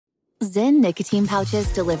Zyn nicotine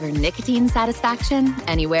pouches deliver nicotine satisfaction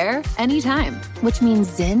anywhere, anytime, which means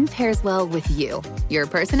Zyn pairs well with you, your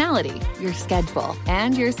personality, your schedule,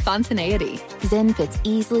 and your spontaneity. Zyn fits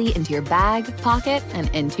easily into your bag, pocket, and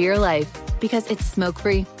into your life because it's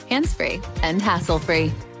smoke-free, hands-free, and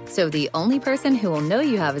hassle-free. So the only person who will know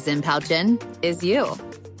you have a Zyn pouch in is you.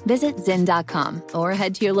 Visit Zyn.com or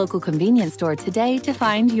head to your local convenience store today to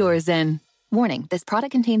find your Zyn. Warning, this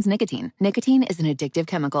product contains nicotine. Nicotine is an addictive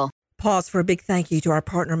chemical. Pause for a big thank you to our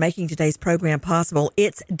partner making today's program possible.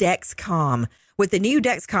 It's Dexcom. With the new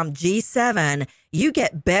Dexcom G7, you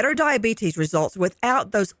get better diabetes results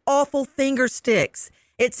without those awful finger sticks.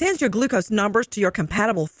 It sends your glucose numbers to your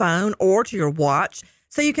compatible phone or to your watch,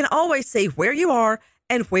 so you can always see where you are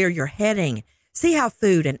and where you're heading. See how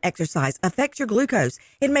food and exercise affects your glucose.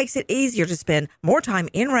 It makes it easier to spend more time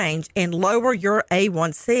in range and lower your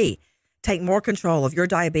A1C. Take more control of your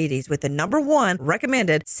diabetes with the #1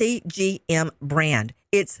 recommended CGM brand.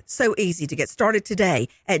 It's so easy to get started today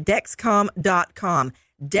at Dexcom.com.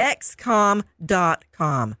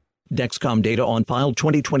 Dexcom.com. Dexcom data on file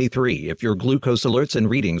 2023. If your glucose alerts and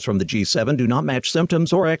readings from the G7 do not match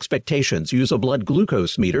symptoms or expectations, use a blood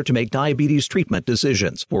glucose meter to make diabetes treatment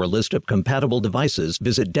decisions. For a list of compatible devices,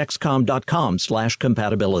 visit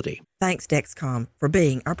Dexcom.com/compatibility. Thanks, Dexcom, for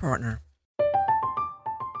being our partner.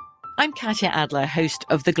 I'm Katya Adler, host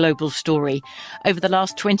of The Global Story. Over the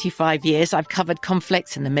last 25 years, I've covered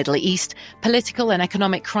conflicts in the Middle East, political and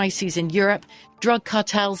economic crises in Europe, drug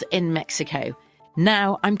cartels in Mexico.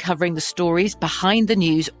 Now I'm covering the stories behind the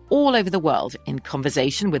news all over the world in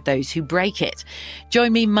conversation with those who break it.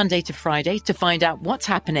 Join me Monday to Friday to find out what's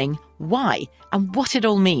happening, why, and what it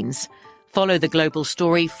all means. Follow The Global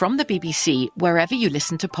Story from the BBC wherever you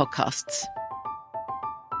listen to podcasts.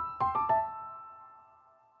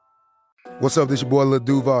 What's up, this your boy Lil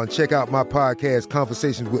Duval, and check out my podcast,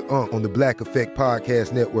 Conversations with Unc, on the Black Effect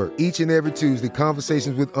Podcast Network. Each and every Tuesday,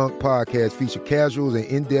 Conversations with Unc podcast feature casual and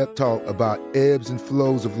in-depth talk about ebbs and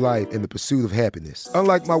flows of life and the pursuit of happiness.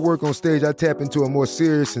 Unlike my work on stage, I tap into a more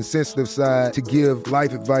serious and sensitive side to give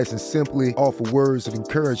life advice and simply offer words of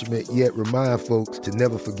encouragement, yet remind folks to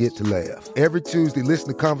never forget to laugh. Every Tuesday, listen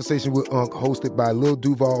to Conversation with Unc, hosted by Lil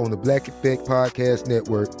Duval on the Black Effect Podcast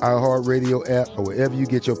Network, iHeartRadio app, or wherever you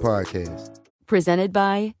get your podcasts. Presented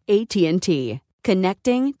by AT&T.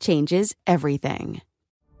 Connecting changes everything.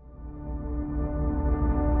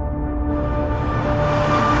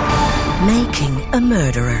 Making a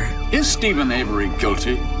Murderer. Is Steven Avery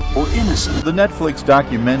guilty or innocent? The Netflix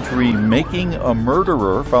documentary Making a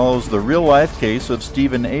Murderer follows the real-life case of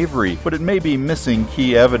Steven Avery, but it may be missing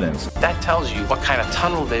key evidence. That tells you what kind of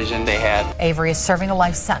tunnel vision they had. Avery is serving a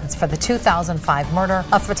life sentence for the 2005 murder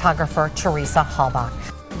of photographer Teresa Halbach.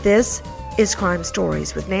 This is Crime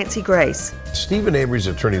Stories with Nancy Grace. Steven Avery's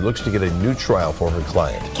attorney looks to get a new trial for her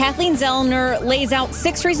client. Kathleen Zellner lays out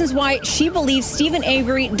 6 reasons why she believes Steven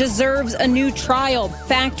Avery deserves a new trial.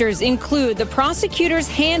 Factors include the prosecutor's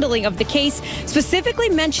handling of the case, specifically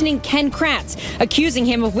mentioning Ken Kratz, accusing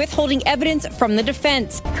him of withholding evidence from the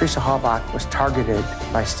defense. Teresa Halbach was targeted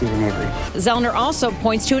by Steven Avery. Zellner also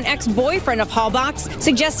points to an ex-boyfriend of Halbach's,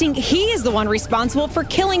 suggesting he is the one responsible for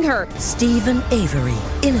killing her. Steven Avery,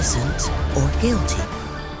 innocent or guilty?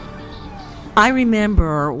 I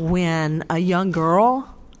remember when a young girl,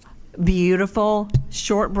 beautiful,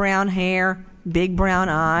 short brown hair, big brown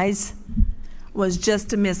eyes, was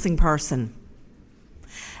just a missing person.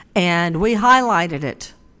 And we highlighted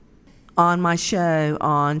it on my show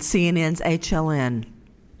on CNN's HLN.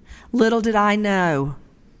 Little did I know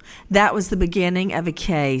that was the beginning of a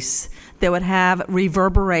case that would have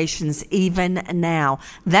reverberations even now.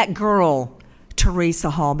 That girl, Teresa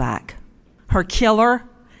Halbach. Her killer,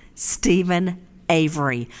 Steven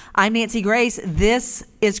Avery. I'm Nancy Grace. This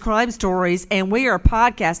is Crime Stories, and we are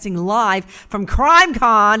podcasting live from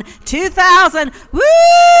CrimeCon 2000. Woo!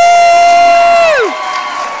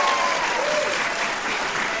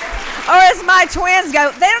 Or as my twins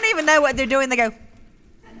go, they don't even know what they're doing. They go,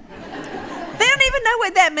 they don't even know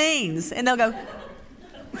what that means. And they'll go,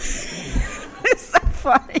 it's so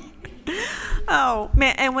funny. Oh,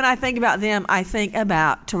 man. And when I think about them, I think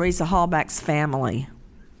about Teresa Halbach's family.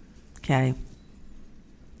 Okay.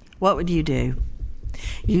 What would you do?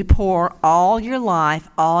 You pour all your life,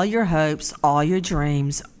 all your hopes, all your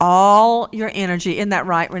dreams, all your energy. Isn't that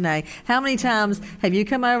right, Renee? How many times have you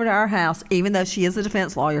come over to our house, even though she is a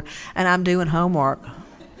defense lawyer, and I'm doing homework?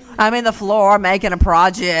 I'm in the floor making a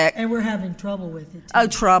project. And we're having trouble with it, too. Oh,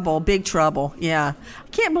 trouble. Big trouble. Yeah. I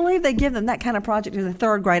can't believe they give them that kind of project in the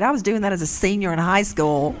 3rd grade. I was doing that as a senior in high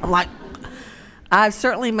school. I'm like, I've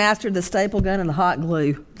certainly mastered the staple gun and the hot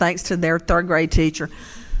glue, thanks to their 3rd grade teacher.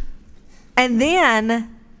 And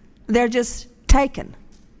then they're just taken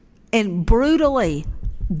and brutally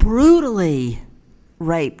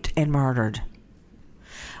raped and murdered.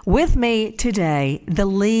 With me today, the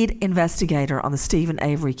lead investigator on the Steven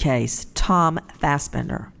Avery case, Tom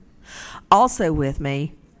Fassbender. Also with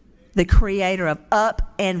me, the creator of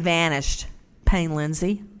Up and Vanished, Payne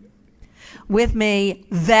Lindsay. With me,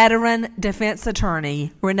 veteran defense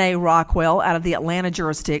attorney Renee Rockwell out of the Atlanta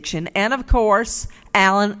jurisdiction. And of course,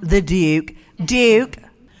 Alan the Duke,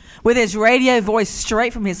 with his radio voice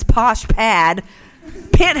straight from his posh pad,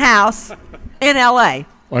 penthouse in LA.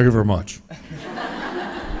 Thank you very much.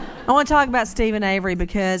 I want to talk about Steven Avery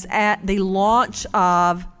because at the launch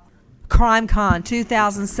of CrimeCon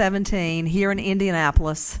 2017 here in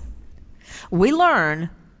Indianapolis, we learn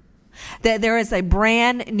that there is a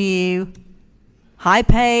brand new,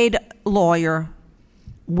 high-paid lawyer,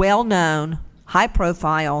 well-known,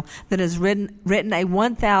 high-profile, that has written a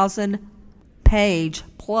 1,000-page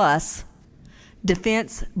plus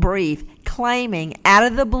defense brief claiming out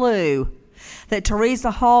of the blue that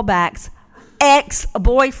Teresa Halbach's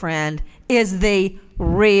ex-boyfriend is the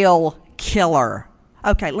real killer.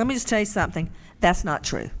 Okay, let me just tell you something. That's not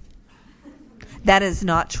true. That is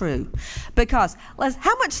not true. Because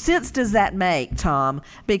how much sense does that make, Tom?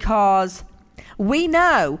 Because we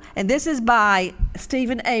know, and this is by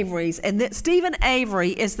Steven Avery's, and that Steven Avery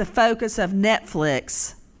is the focus of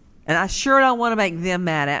Netflix. And I sure don't want to make them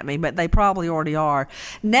mad at me, but they probably already are.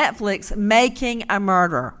 Netflix Making a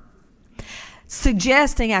Murder,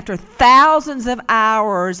 suggesting after thousands of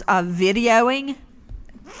hours of videoing,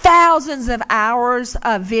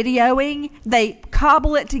 they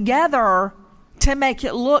cobble it together to make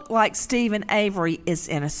it look like Steven Avery is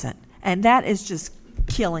innocent. And that is just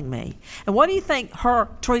killing me. And what do you think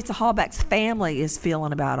Teresa Halbach's family is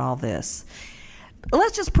feeling about all this?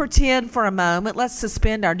 Let's just pretend for a moment, let's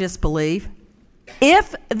suspend our disbelief.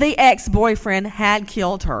 If the ex-boyfriend had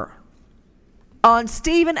killed her, on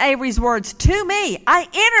Steven Avery's words to me, I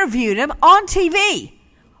interviewed him on TV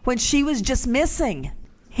when she was just missing.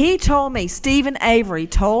 He told me, Steven Avery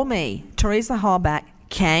told me, Teresa Halbach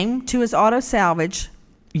came to his auto salvage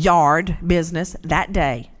yard business that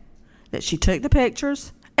day, that she took the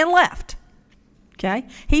pictures and left. Okay?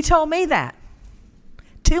 He told me that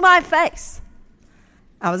to my face.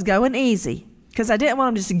 I was going easy because I didn't want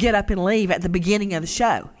him just to get up and leave at the beginning of the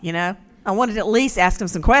show, you know? I wanted to at least ask him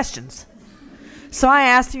some questions. So I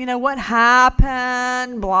asked him, what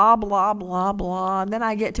happened, blah, blah, blah, blah. And then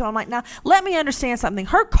I get to him, I'm like, now, let me understand something.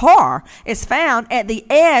 Her car is found at the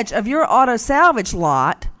edge of your auto salvage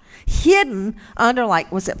lot, hidden under,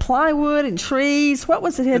 was it plywood and trees? What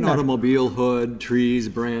was it hidden under? An automobile hood, trees,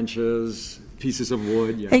 branches, pieces of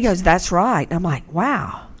wood. Yes. He goes, that's right. I'm like,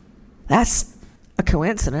 wow, that's a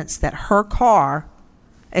coincidence that her car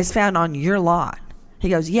is found on your lot. He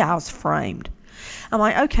goes, yeah, I was framed. I'm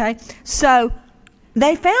like, okay. So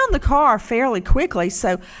they found the car fairly quickly.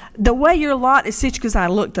 So the way your lot is situated, because I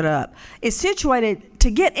looked it up, is situated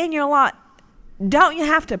to get in your lot. Don't you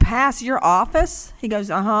have to pass your office? He goes,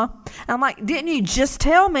 uh-huh. I'm like, didn't you just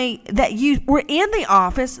tell me that you were in the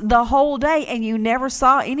office the whole day and you never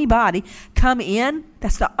saw anybody come in?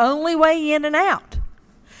 That's the only way in and out.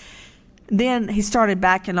 Then he started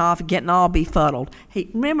backing off, getting all befuddled.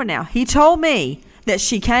 Remember now, he told me that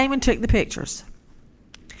she came and took the pictures.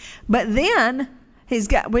 But then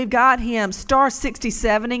we've got him star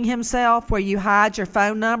 67ing himself, where you hide your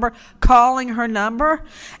phone number, calling her number,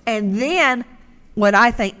 and then what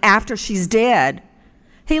I think after she's dead,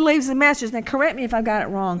 he leaves a message. Now correct me if I got it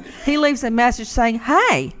wrong. He leaves a message saying,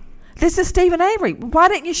 "Hey, this is Steven Avery. Why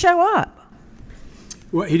didn't you show up?"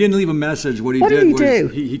 Well, he didn't leave a message. What he did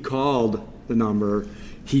was he called the number.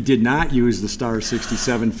 He did not use the star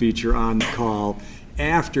 67 feature on the call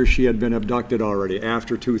after she had been abducted already,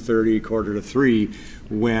 after 2:30, 2:45,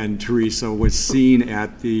 when Teresa was seen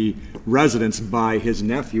at the residence by his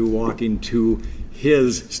nephew walking to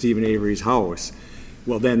his, Steven Avery's, house.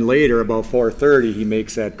 Well, then later, about 4:30, he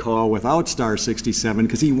makes that call without star 67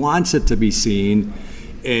 because he wants it to be seen,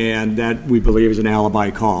 and that we believe is an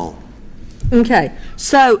alibi call. Okay,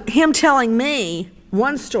 so him telling me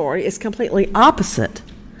one story is completely opposite.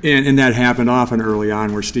 And that happened often early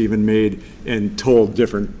on, where Steven made and told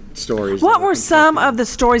different stories. What were some of the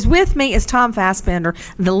stories? With me is Tom Fassbender,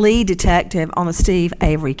 the lead detective on the Steve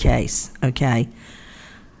Avery case, okay,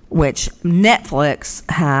 which Netflix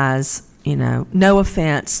has, no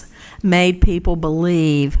offense, made people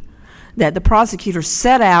believe that the prosecutor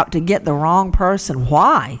set out to get the wrong person.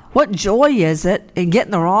 Why? What joy is it in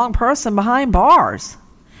getting the wrong person behind bars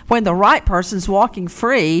when the right person's walking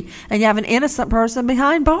free and you have an innocent person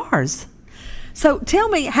behind bars? So tell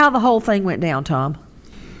me how the whole thing went down, Tom.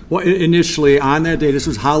 Well, initially, on that day, this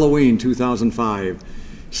was Halloween 2005,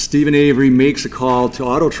 Stephen Avery makes a call to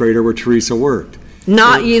Auto Trader where Teresa worked.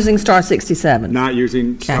 Not using Star 67. Not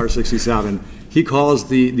using Star 67. He calls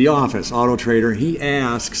the office, Auto Trader. He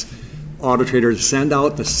asks Auto Trader to send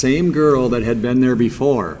out the same girl that had been there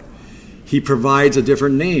before. He provides a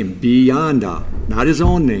different name, Beyonda, not his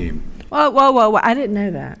own name. Whoa. I didn't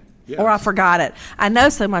know that. Yes. Or I forgot it. I know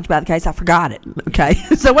so much about the case, I forgot it. Okay.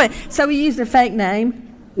 So he used a fake name?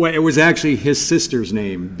 Well, it was actually his sister's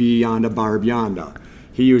name, Beyonda Barbionda.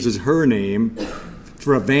 He uses her name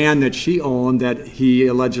for a van that she owned that he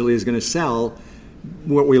allegedly is going to sell.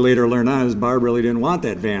 What we later learned on is Barb really didn't want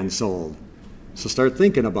that van sold. So start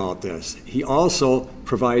thinking about this. He also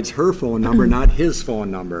provides her phone number, not his phone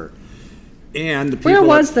number. And the people where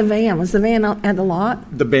was the van? Was the van at the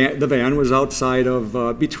lot? The van was outside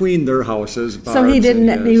of between their houses. So he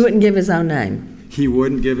didn't. He wouldn't give his own name. He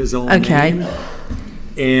wouldn't give his own name.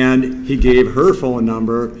 And he gave her phone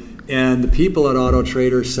number. And the people at Auto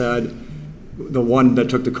Trader said, the one that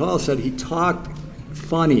took the call said he talked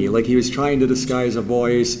funny, like he was trying to disguise a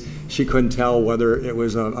voice. She couldn't tell whether it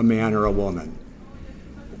was a man or a woman.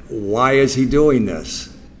 Why is he doing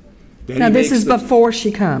this? Now this is before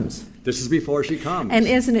she comes. This is before she comes. And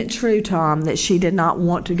isn't it true, Tom, that she did not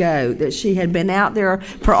want to go, that she had been out there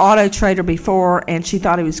for Auto Trader before and she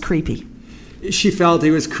thought he was creepy? She felt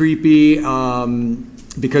he was creepy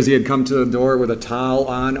because he had come to the door with a towel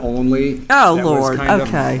on only. Oh, Lord.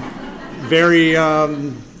 Okay. Very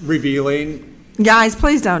revealing. Guys,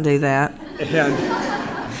 please don't do that.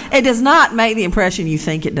 And it does not make the impression you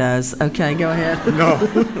think it does. Okay, go ahead.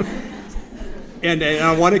 No. And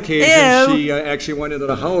on one occasion, she actually went into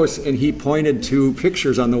the house, and he pointed to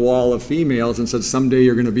pictures on the wall of females and said, someday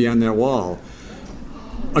you're going to be on that wall,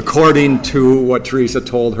 according to what Teresa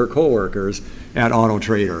told her coworkers at Auto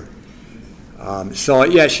Trader.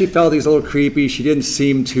 She felt he was a little creepy. She didn't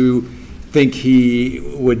seem to think he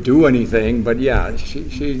would do anything, but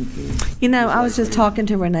she You know, I was just talking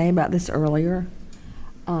to Renee about this earlier.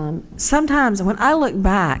 Sometimes when I look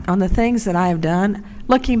back on the things that I have done,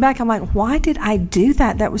 looking back, I'm like, why did I do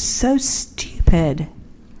that? That was so stupid.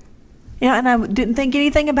 And I didn't think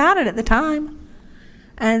anything about it at the time.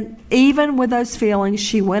 And even with those feelings,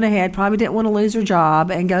 she went ahead, probably didn't want to lose her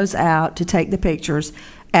job, and goes out to take the pictures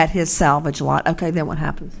at his salvage lot. Okay, then what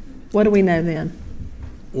happens? What do we know then?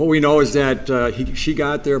 What we know is that she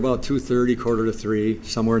got there about 2:30, 2:45,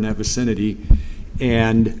 somewhere in that vicinity.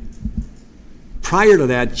 And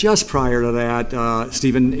just prior to that,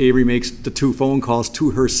 Stephen Avery makes the 2 phone calls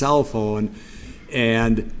to her cell phone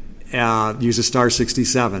and uses Star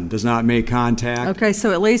 67, does not make contact. Okay,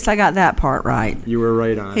 so at least I got that part right. You were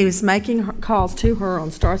right on. He was making calls to her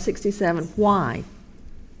on Star 67. Why?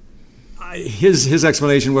 His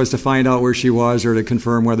explanation was to find out where she was or to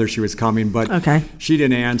confirm whether she was coming, but she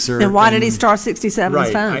didn't answer. And why did he Star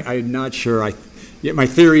 67's phone? I'm not sure. My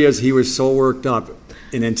theory is he was so worked up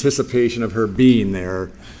in anticipation of her being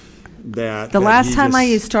there that... The last time I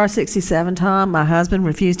used Star 67, Tom, my husband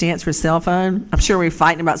refused to answer his cell phone. I'm sure we were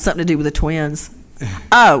fighting about something to do with the twins.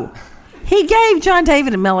 Oh, he gave John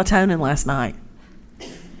David a melatonin last night.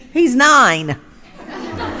 He's 9.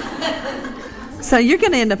 So you're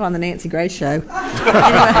going to end up on the Nancy Grace show.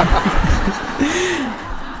 Anyway.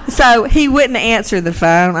 So he wouldn't answer the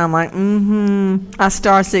phone. I'm like, I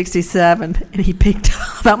Star 67. And he picked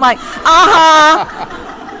up. I'm like,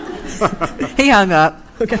 He hung up.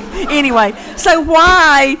 Okay. Anyway, so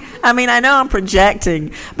why, I mean, I know I'm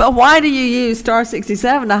projecting, but why do you use Star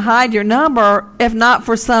 67 to hide your number if not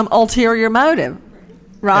for some ulterior motive?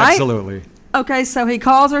 Right? Absolutely. Okay, so he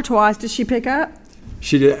calls her twice. Did she pick up?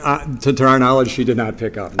 She did. To our knowledge, she did not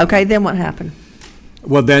pick up. No. Okay, then what happened?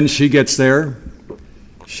 Well, then she gets there.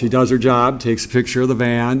 She does her job, takes a picture of the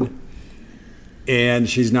van, and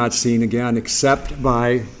she's not seen again except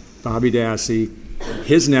by Bobby Dassey,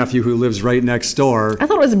 his nephew who lives right next door. I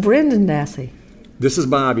thought it was Brendan Dassey. This is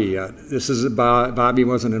Bobby. Bobby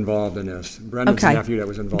wasn't involved in this. Brendan's nephew that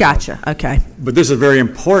was involved. Gotcha. Okay. But this is very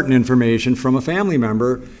important information from a family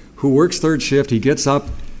member who works third shift. He gets up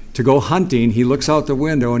to go hunting. He looks out the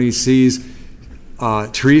window and he sees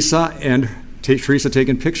Teresa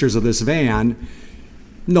taking pictures of this van,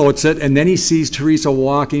 notes it, and then he sees Teresa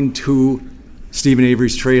walking to Stephen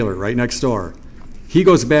Avery's trailer right next door. He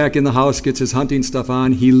goes back in the house, gets his hunting stuff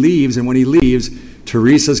on, he leaves, and when he leaves,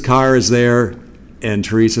 Teresa's car is there, and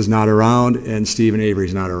Teresa's not around, and Stephen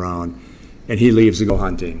Avery's not around, and he leaves to go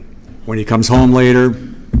hunting. When he comes home later,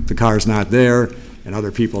 the car's not there, and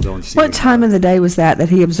other people don't see it. What time of the day was that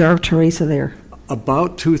he observed Teresa there?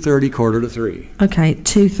 About 2:30, 2:45. Okay,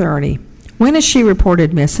 2:30. When is she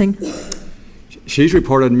reported missing? She's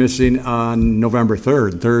reported missing on November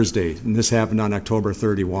 3rd, Thursday, and this happened on October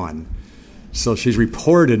 31. So she's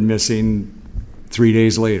reported missing 3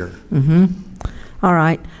 days later. Mm-hmm. All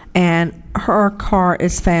right. And her car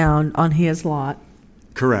is found on his lot.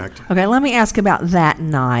 Correct. Okay, let me ask about that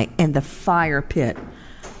night and the fire pit.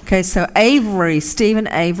 Okay, so Stephen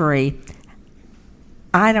Avery,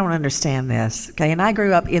 I don't understand this. Okay, and I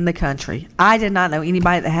grew up in the country. I did not know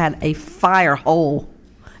anybody that had a fire hole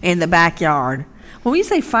in the backyard. When we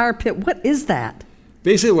say fire pit, what is that?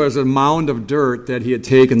 Basically, it was a mound of dirt that he had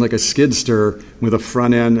taken like a skid steer with a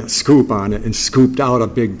front end scoop on it and scooped out a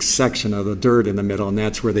big section of the dirt in the middle, and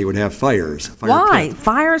that's where they would have fires. Why? Pit.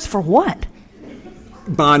 Fires for what?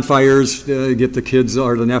 Bonfires, get the kids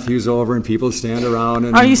or the nephews over and people stand around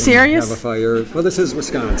and, Are you serious? Have a fire. Well, this is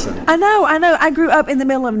Wisconsin. I know. I grew up in the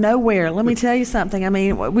middle of nowhere. Let me tell you something. I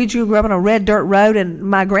mean, we grew up on a red dirt road, and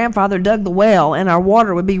my grandfather dug the well, and our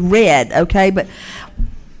water would be red, okay? But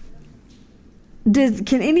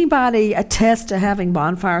can anybody attest to having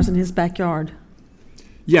bonfires in his backyard?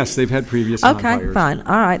 Yes, they've had previous bonfires. Okay, fine.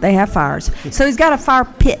 All right, they have fires. So he's got a fire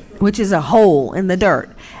pit, which is a hole in the dirt.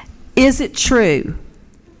 Is it true,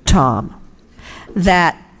 Tom,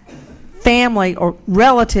 that family or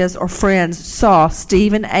relatives or friends saw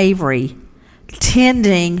Stephen Avery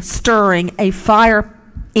stirring a fire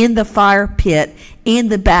in the fire pit in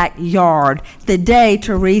the backyard the day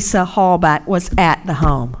Teresa Halbach was at the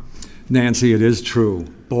home? Nancy, it is true.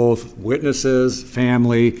 Both witnesses,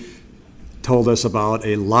 family, told us about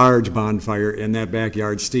a large bonfire in that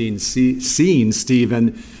backyard, seeing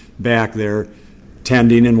Stephen back there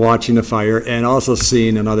tending and watching the fire, and also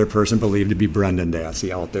seeing another person believed to be Brendan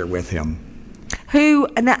Dassey out there with him. Who,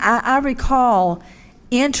 and I recall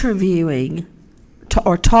interviewing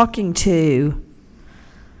or talking to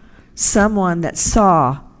someone that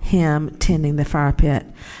saw him tending the fire pit,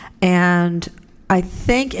 and I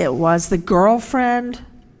think it was the girlfriend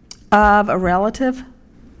of a relative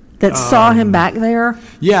that saw him back there?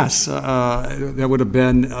 Yes, that would have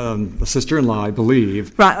been a sister-in-law, I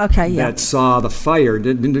believe. Right, okay, yeah. That saw the fire,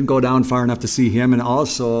 didn't go down far enough to see him, and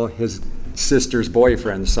also his sister's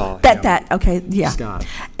boyfriend saw him. Okay, yeah. Scott.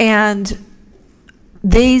 And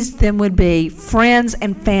these then would be friends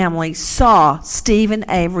and family saw Stephen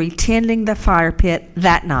Avery tending the fire pit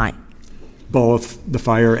that night. Both the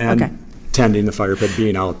fire and tending the fire pit,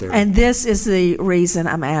 being out there. And this is the reason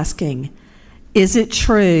I'm asking. Is it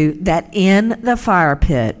true that in the fire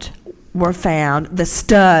pit were found the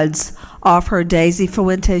studs off her Daisy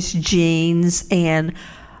Fuentes jeans and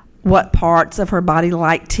what parts of her body,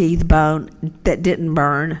 like teeth, bone, that didn't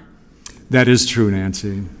burn? That is true,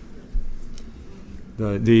 Nancy.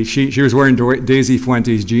 She was wearing Daisy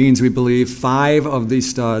Fuentes jeans, we believe. 5 of the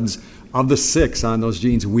studs, of the 6 on those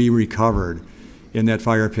jeans, we recovered in that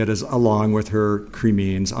fire pit, along with her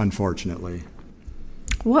cremines, unfortunately.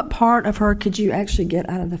 What part of her could you actually get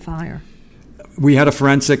out of the fire? We had a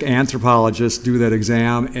forensic anthropologist do that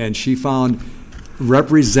exam, and she found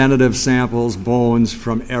representative samples, bones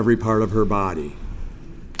from every part of her body.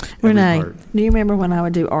 Renee, do you remember when I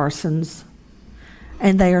would do arsons?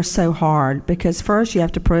 And they are so hard because first you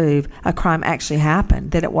have to prove a crime actually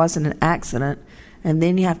happened, that it wasn't an accident, and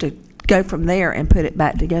then you have to go from there and put it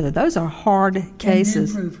back together. Those are hard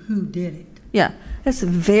cases. And then prove who did it. Yeah. It's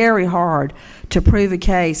very hard to prove a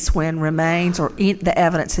case when remains or the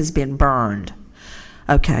evidence has been burned.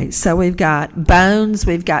 Okay, so we've got bones,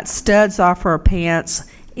 we've got studs off her pants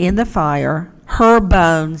in the fire, her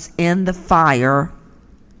bones in the fire,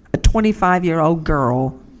 a 25-year-old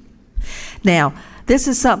girl. Now, this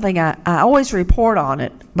is something I always report on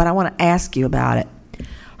it, but I want to ask you about it.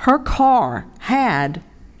 Her car had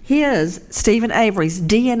Stephen Avery's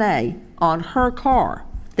DNA on her car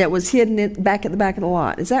that was hidden back at the back of the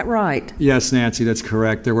lot. Is that right? Yes, Nancy, that's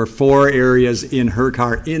correct. There were 4 areas in her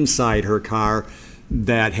car, inside her car,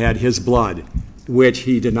 that had his blood, which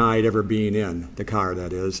he denied ever being in the car,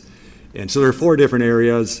 that is. And so there are 4 different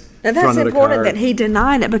areas. Now that's important that he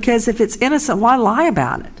denied it, because if it's innocent, why lie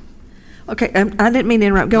about it? Okay, I didn't mean to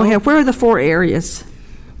interrupt. Go ahead. Where are the 4 areas?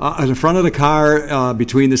 In the front of the car,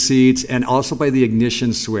 between the seats, and also by the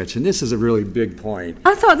ignition switch. And this is a really big point.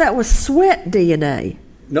 I thought that was sweat DNA.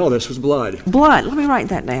 No, this was blood. Blood. Let me write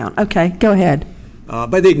that down. Okay, go ahead.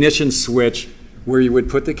 By the ignition switch, where you would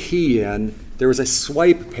put the key in, there was a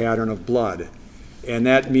swipe pattern of blood. And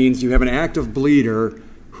that means you have an active bleeder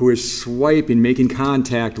who is swiping, making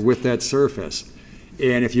contact with that surface.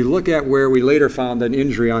 And if you look at where we later found an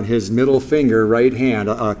injury on his middle finger, right hand,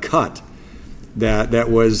 a cut that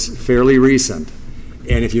was fairly recent.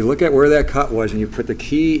 And if you look at where that cut was and you put the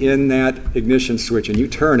key in that ignition switch and you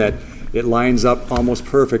turn it, It lines up almost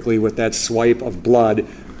perfectly with that swipe of blood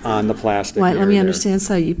on the plastic. Wait, let me understand.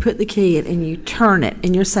 So you put the key in and you turn it,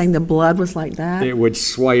 and you're saying the blood was like that? It would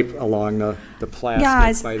swipe along the plastic.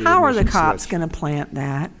 Guys, by the how are the ignition cops switch. going to plant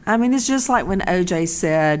that? I mean, it's just like when O.J.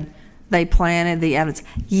 said they planted the evidence.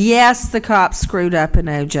 Yes, the cops screwed up in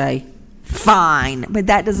O.J. Fine. But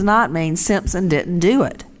that does not mean Simpson didn't do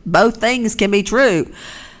it. Both things can be true.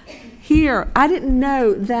 Here, I didn't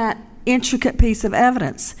know that intricate piece of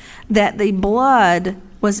evidence, that the blood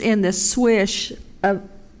was in the swish of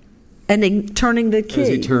and turning the key. As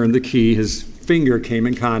he turned the key, his finger came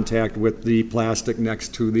in contact with the plastic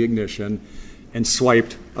next to the ignition and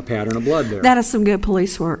swiped a pattern of blood there. That is some good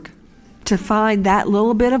police work, to find that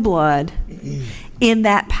little bit of blood in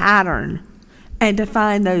that pattern and to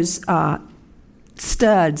find those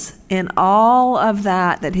studs and all of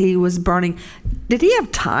that he was burning. Did he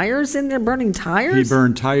have tires in there, burning tires? He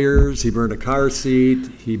burned tires, he burned a car seat,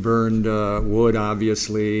 he burned wood,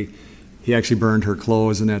 obviously. He actually burned her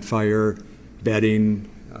clothes in that fire, bedding,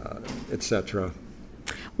 etc.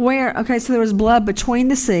 Where? Okay, so there was blood between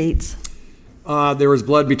the seats. There was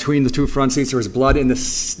blood between the two front seats. There was blood in the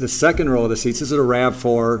second row of the seats. This is a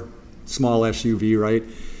RAV4 small SUV, right?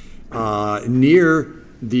 Near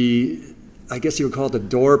the, I guess you would call it the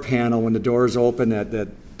door panel, when the doors open, that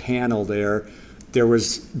panel there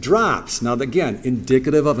was drops. Now, again,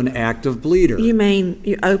 indicative of an active bleeder. You mean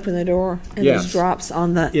you open the door and Yes. there's drops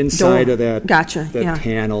on the inside door? of that, Gotcha. that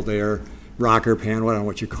panel there, rocker panel, I don't know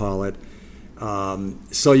what you call it.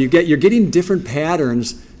 So you're getting different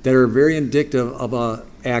patterns that are very indicative of an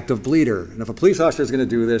active bleeder. And if a police officer is going to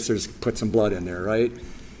do this, there's put some blood in there, right?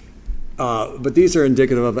 But these are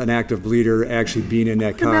indicative of an active bleeder actually being in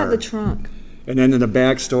that car. What about the trunk? And then in the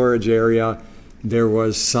back storage area, there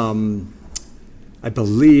was some, I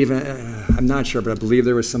believe, I'm not sure, but I believe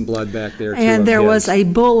there was some blood back there, too. And there was his. a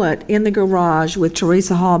bullet in the garage with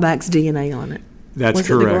Teresa Hallback's DNA on it. That's was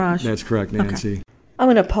correct. It the garage? That's correct, Nancy. Okay. I'm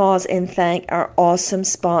going to pause and thank our awesome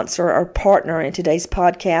sponsor, our partner in today's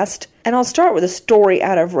podcast. And I'll start with a story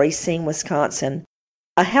out of Racine, Wisconsin.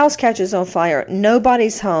 A house catches on fire.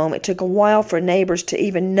 Nobody's home. It took a while for neighbors to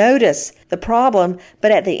even notice the problem,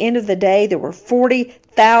 but at the end of the day, there were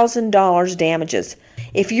 $40,000 damages.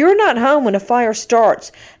 If you're not home when a fire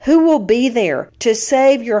starts, who will be there to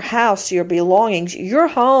save your house, your belongings, your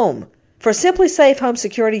home? For Simply Safe home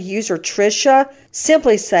security user Tricia,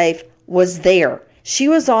 Simply Safe was there. She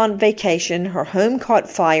was on vacation, her home caught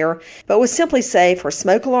fire, but with Simply Safe, her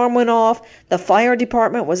smoke alarm went off, the fire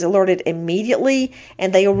department was alerted immediately,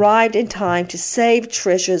 and they arrived in time to save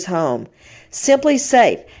Tricia's home. Simply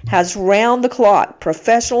Safe has round-the-clock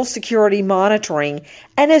professional security monitoring,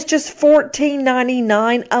 and it's just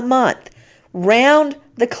 $14.99 a month.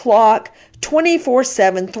 Round-the-clock,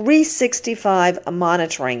 24/7, 365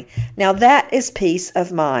 monitoring. Now that is peace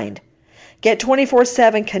of mind. Get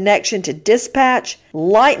 24/7 connection to dispatch,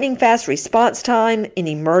 lightning-fast response time in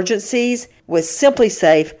emergencies with Simply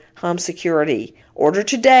Safe Home Security. Order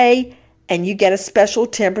today, and you get a special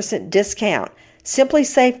 10% discount.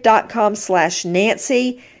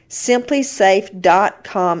 SimplySafe.com/Nancy,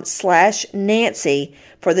 SimplySafe.com/Nancy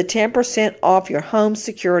for the 10% off your home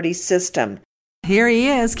security system. Here he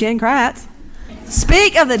is, Ken Kratz.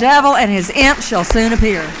 Speak of the devil, and his imp shall soon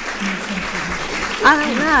appear. I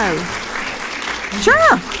don't know.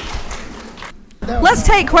 Sure. Let's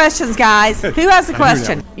take questions, guys. Who has a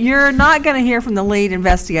question? You're not going to hear from the lead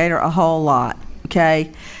investigator a whole lot,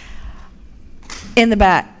 okay? In the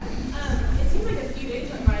back. It seems like a few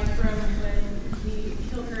days went by from when he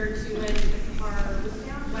killed her to when the car was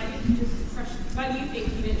down. Why do you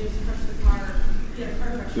think he didn't just crush the car?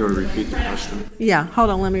 You want to repeat the question? Yeah, hold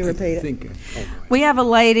on, let me repeat it. We have a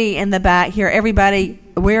lady in the back here. Everybody,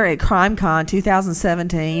 we're at CrimeCon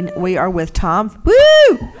 2017. We are with Tom.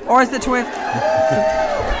 Woo! Or is the twin?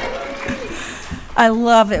 I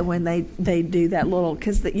love it when they do that little,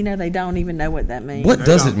 because they don't even know what that means. What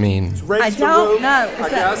does it mean? I don't know.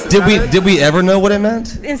 Did we ever know what it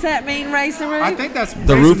meant? Does that mean raise the roof? I think that's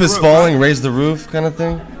The roof is falling, raise the roof kind of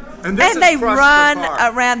thing? And they run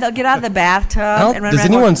around. They'll get out of the bathtub and run Does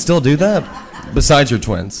around. anyone still do that besides your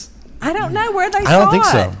twins? I don't know where they saw it. I don't think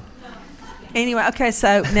so. Anyway, okay,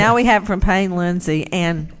 so now we have from Payne Lindsay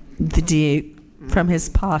and the Duke from his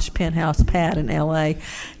posh penthouse pad in L.A.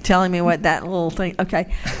 telling me what that little thing.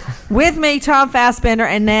 Okay. With me, Tom Fassbender,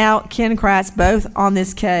 and now Ken Kratz, both on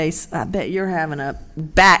this case. I bet you're having a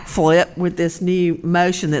backflip with this new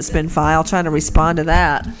motion that's been filed, trying to respond to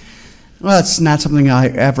that. Well, it's not something I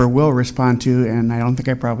ever will respond to, and I don't think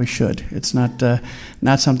I probably should. It's not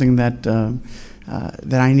something that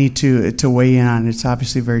that I need to weigh in on. It's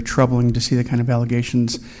obviously very troubling to see the kind of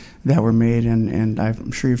allegations that were made, and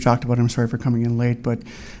I'm sure you've talked about it. I'm sorry for coming in late, but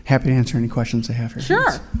happy to answer any questions they have here.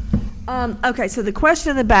 Sure. Okay, so the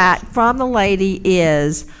question in the back from the lady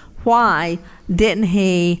is, why didn't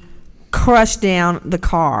he crush down the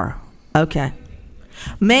car? Okay.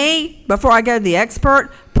 Me, before I go to the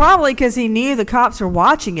expert, probably because he knew the cops were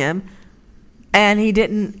watching him, and he'd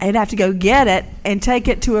have to go get it and take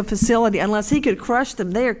it to a facility unless he could crush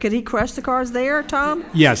them there. Could he crush the cars there, Tom?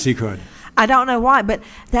 Yes, he could. I don't know why, but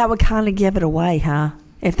that would kind of give it away, huh?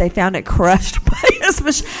 If they found it crushed by his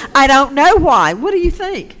machine. I don't know why. What do you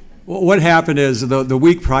think? Well, what happened is the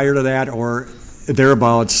week prior to that, or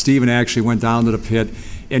thereabouts, Stephen actually went down to the pit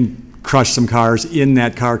and crushed some cars in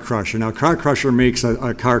that car crusher. Now, car crusher makes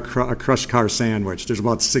a crushed car sandwich. There's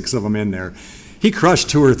about 6 of them in there. He crushed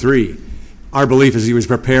 2 or 3. Our belief is he was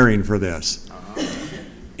preparing for this.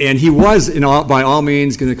 And he was, by all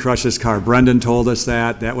means, going to crush this car. Brendan told us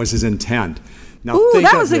that. That was his intent. Now,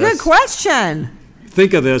 that was a good question.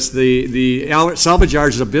 Think of this. The salvage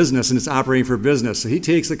yard is a business, and it's operating for business. So he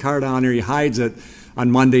takes the car down there. He hides it on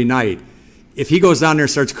Monday night. If he goes down there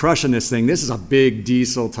and starts crushing this thing, this is a big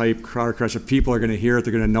diesel-type car crusher. People are going to hear it.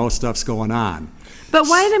 They're going to know stuff's going on. But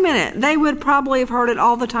wait a minute. They would probably have heard it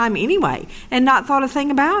all the time anyway and not thought a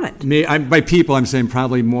thing about it. By people, I'm saying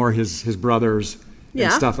probably more his brothers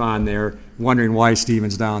and stuff on there, wondering why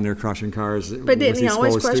Stephen's down there crushing cars. But didn't he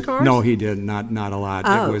always crush cars? No, he didn't. Not a lot.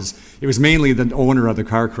 Oh. It was mainly the owner of the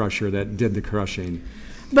car crusher that did the crushing.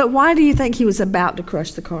 But why do you think he was about to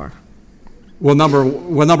crush the car? Well,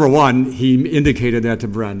 number one, he indicated that to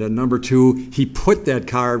Brenda. Number 2, he put that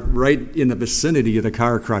car right in the vicinity of the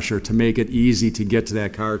car crusher to make it easy to get to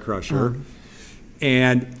that car crusher.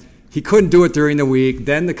 And he couldn't do it during the week.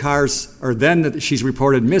 Then she's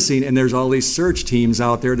reported missing, and there's all these search teams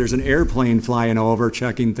out there. There's an airplane flying over,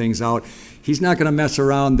 checking things out. He's not going to mess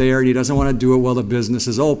around there, and he doesn't want to do it while the business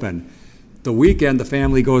is open. The weekend, the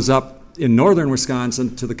family goes up in northern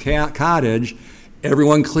Wisconsin to the cottage.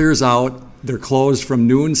 Everyone clears out. They're closed from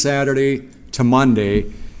noon Saturday to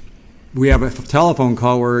Monday. We have a telephone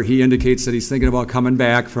call where he indicates that he's thinking about coming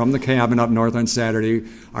back from the cabin up north on Saturday.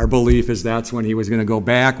 Our belief is that's when he was going to go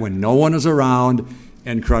back, when no one is around,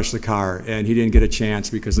 and crush the car. And he didn't get a chance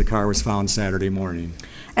because the car was found Saturday morning.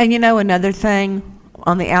 And another thing,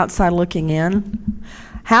 on the outside looking in,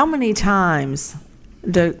 how many times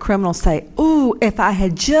do criminals say, ooh, if I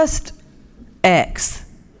had just X?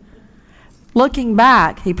 Looking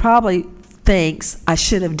back, he probably thinks I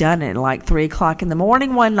should have done it like 3 o'clock in the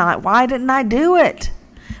morning one night. Why didn't I do it?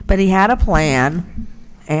 But he had a plan,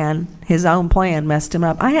 and his own plan messed him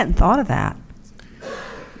up. I hadn't thought of that.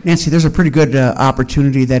 Nancy, there's a pretty good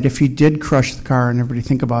opportunity that if he did crush the car, and everybody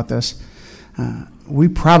think about this, we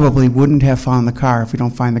probably wouldn't have found the car. If we don't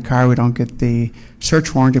find the car, we don't get the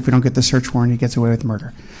search warrant. If we don't get the search warrant, he gets away with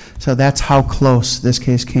murder. So that's how close this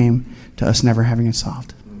case came to us never having it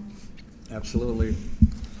solved. Absolutely.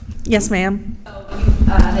 Yes, ma'am. You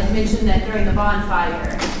had mentioned that during the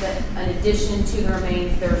bonfire, that in addition to the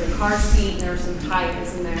remains, there was a car seat and there were some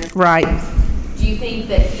tires in there. Right. Do you think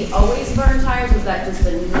that he always burned tires? Was that just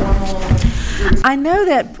a normal? I know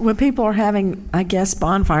that when people are having, I guess,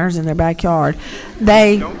 bonfires in their backyard,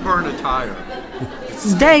 they don't burn a tire.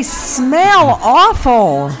 They smell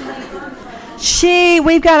awful.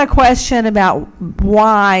 We've got a question about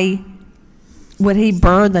why would he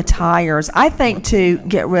burn the tires? I think to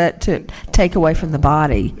take away from the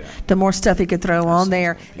body. The more stuff he could throw on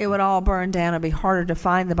there, it would all burn down. It'd be harder to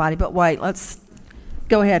find the body. But wait, let's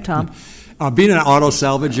go ahead, Tom. Being an auto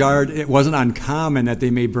salvage yard, it wasn't uncommon that they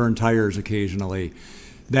may burn tires occasionally.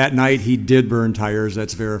 That night he did burn tires.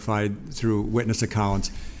 That's verified through witness accounts.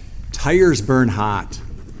 Tires burn hot,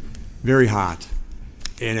 very hot.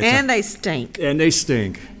 And they stink. And they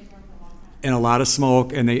stink. And a lot of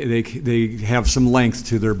smoke, and they have some length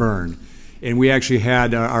to their burn. And we actually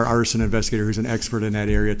had our arson investigator, who's an expert in that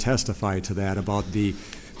area, testify to that, about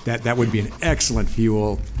that would be an excellent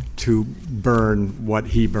fuel to burn what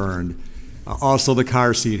he burned. Also, the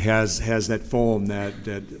car seat has that foam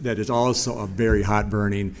that is also a very hot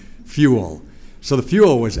burning fuel. So the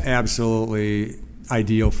fuel was absolutely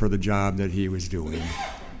ideal for the job that he was doing.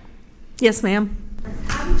 Yes, ma'am.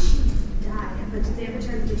 How did she die? Did they ever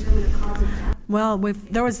try to determine a cause of death? Well,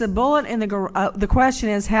 there was the bullet in the garage. The question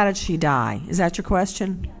is, how did she die? Is that your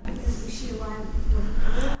question? Was she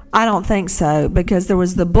alive? I don't think so, because there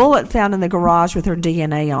was the bullet found in the garage with her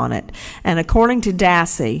DNA on it. And according to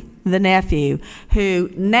Dassey, the nephew,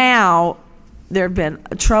 who now there have been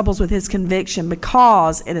troubles with his conviction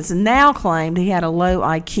because it is now claimed he had a low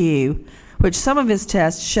IQ, which some of his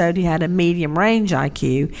tests showed he had a medium range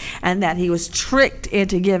IQ, and that he was tricked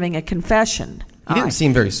into giving a confession. He didn't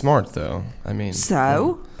seem very smart, though. I mean,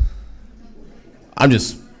 so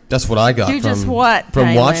that's what I got You from just what, from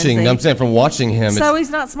Tay watching. Lindsay? I'm saying from watching him. So he's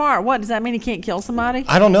not smart. What does that mean? He can't kill somebody?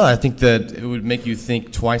 I don't know. I think that it would make you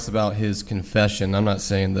think twice about his confession. I'm not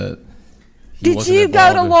saying that. Did you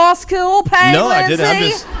go to law school, Pay No, I Lindsay?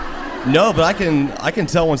 didn't. No, but I can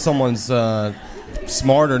tell when someone's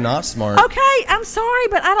smart or not smart. Okay, I'm sorry,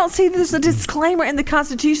 but I don't see there's a disclaimer in the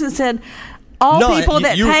Constitution that said all people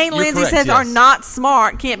that Payne Lindsay says are not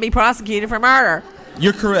smart can't be prosecuted for murder.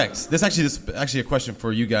 You're correct. This is actually a question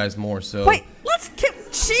for you guys more. So wait,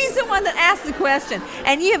 she's the one that asked the question,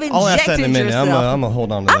 and you have injected I'll ask that in a minute. yourself. I'm gonna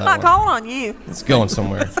hold on to that. I'm not calling on you. It's going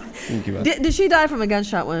somewhere. Did she die from a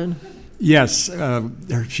gunshot wound? Yes,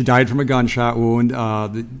 she died from a gunshot wound.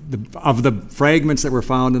 Of the fragments that were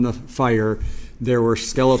found in the fire, there were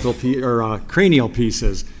skeletal cranial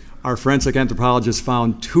pieces. Our forensic anthropologist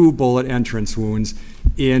found 2 bullet entrance wounds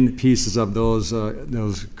in pieces of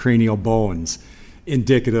those cranial bones,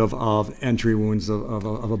 indicative of entry wounds of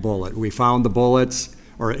a bullet. We found the bullets,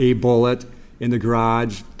 or a bullet, in the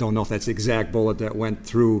garage. Don't know if that's the exact bullet that went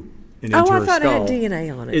through and into her skull. I thought it had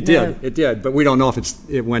DNA on it. It did, but we don't know if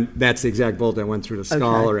that's the exact bullet that went through the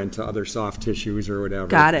skull or into other soft tissues or whatever.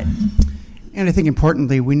 Got it. And I think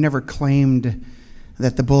importantly, we never claimed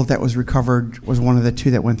that the bullet that was recovered was one of the 2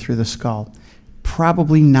 that went through the skull.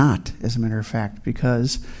 Probably not, as a matter of fact,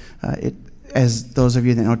 because as those of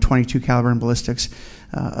you that know 22 caliber and ballistics,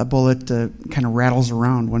 a bullet kind of rattles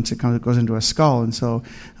around once it goes into a skull, and so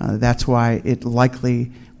that's why it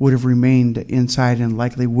likely would have remained inside and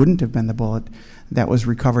likely wouldn't have been the bullet that was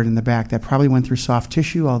recovered in the back. That probably went through soft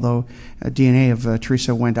tissue, although DNA of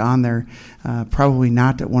Teresa went on there, probably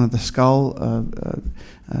not at one of the skull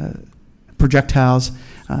projectiles,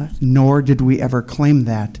 nor did we ever claim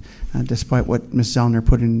that, despite what Ms. Zellner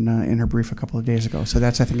put in her brief a couple of days ago. So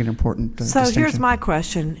that's, I think, an important distinction. Here's my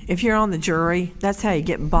question. If you're on the jury, that's how you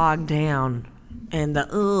get bogged down in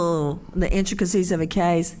the intricacies of a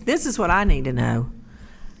case. This is what I need to know.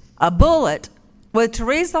 A bullet with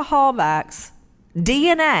Teresa Halbach's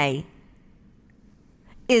DNA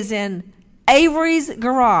is in Avery's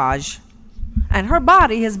garage, and her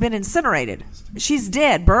body has been incinerated. She's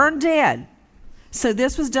dead, burned dead. So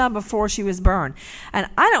this was done before she was burned. And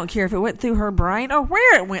I don't care if it went through her brain or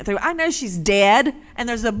where it went through. I know she's dead, and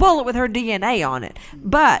there's a bullet with her DNA on it.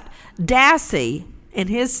 But Dassey, in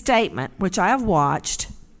his statement, which I have watched,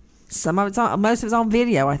 most of it's on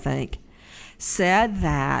video, I think, said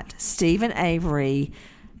that Stephen Avery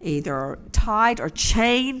either tied or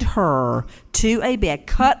chained her to a bed,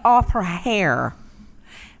 cut off her hair,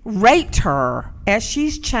 raped her as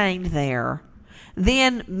she's chained there,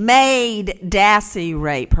 then made Dassey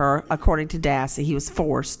rape her, according to Dassey. He was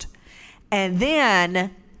forced. And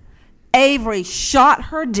then Avery shot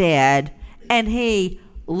her dead, and he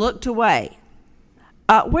looked away.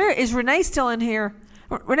 Where is Renee still in here?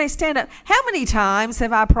 Renee, stand up. How many times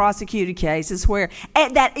have I prosecuted cases where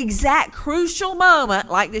at that exact crucial moment,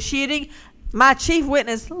 like the shooting, my chief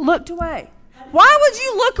witness looked away? Why would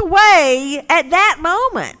you look away at that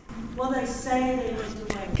moment? Well, they say they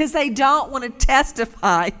looked away. Because they don't want to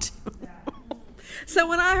testify to. So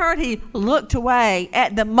when I heard he looked away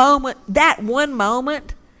at the moment, that one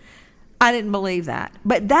moment, I didn't believe that.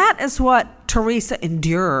 But that is what Teresa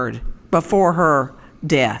endured before her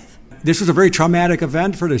death. This was a very traumatic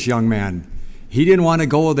event for this young man. He didn't want to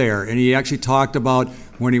go there, and he actually talked about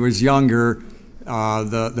when he was younger,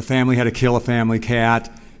 the family had to kill a family cat,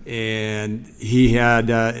 and he had,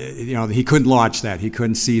 he couldn't watch that, he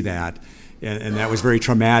couldn't see that, and that was very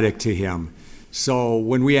traumatic to him. So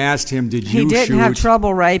when we asked him, did you shoot? He didn't have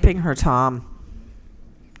trouble raping her, Tom.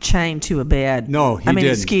 Chained to a bed. No, he didn't.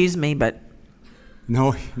 Excuse me, but. No,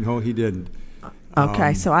 he didn't.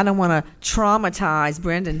 Okay, so I don't want to traumatize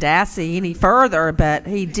Brendan Dassey any further, but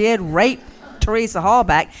he did rape Teresa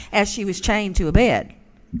Halbach as she was chained to a bed.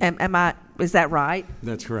 Is that right?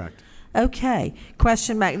 That's correct. Okay.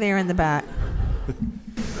 Question back there in the back.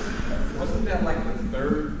 Wasn't that like the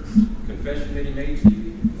third confession that he made to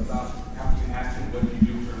you about after you asked him what did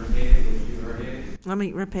you do to her head, what did you do to her head? Let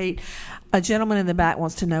me repeat. A gentleman in the back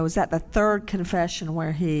wants to know, is that the third confession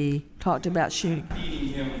where he talked about shooting? Feeding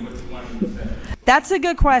him what you wanted to say. That's a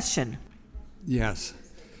good question. Yes.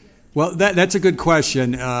 Well, that's a good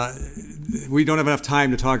question. We don't have enough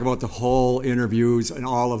time to talk about the whole interviews and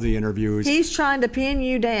all of the interviews. He's trying to pin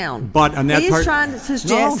you down. But on that He's part, trying to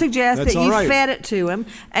suggest that you fed it to him,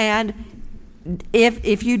 and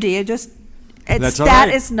if you did,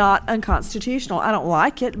 that is not unconstitutional. I don't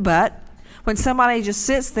like it, but when somebody just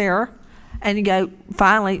sits there and you go,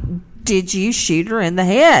 finally, did you shoot her in the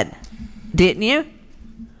head? Didn't you?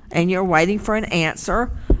 and you're waiting for an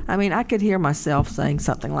answer. I mean, I could hear myself saying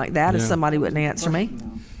something like that if somebody wouldn't answer me.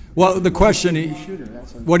 Well, the question,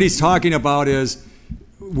 what he's talking about is,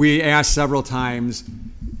 we asked several times,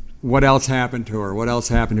 what else happened to her? What else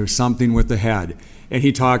happened to her? Something with the head. And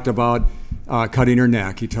he talked about cutting her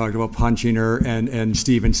neck. He talked about punching her and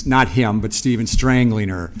Stephen, not him, but Stephen strangling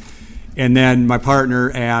her. And then my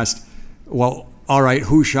partner asked, well, all right,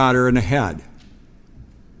 who shot her in the head?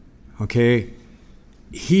 Okay.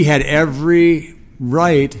 He had every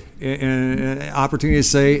right and opportunity to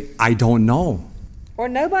say, I don't know. Or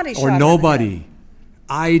nobody shot Or her nobody. in the head.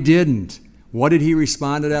 I didn't. What did he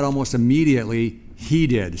respond to that almost immediately? He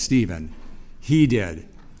did, Stephen. He did.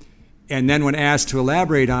 And then when asked to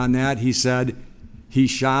elaborate on that, he said he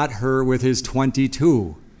shot her with his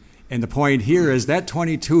 .22. And the point here is that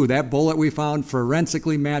 .22, that bullet we found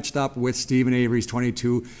forensically matched up with Stephen Avery's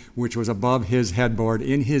 .22, which was above his headboard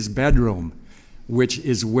in his bedroom, which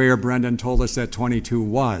is where Brendan told us that .22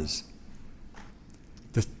 was.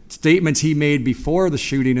 The statements he made before the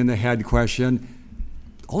shooting in the head question,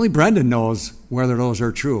 only Brendan knows whether those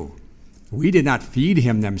are true. We did not feed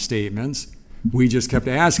him them statements. We just kept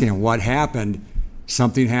asking him what happened.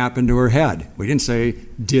 Something happened to her head. We didn't say,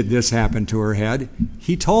 did this happen to her head?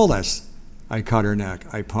 He told us, I cut her neck,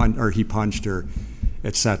 he punched her,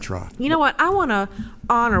 etc. You know what? I want to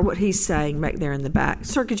honor what he's saying back there in the back.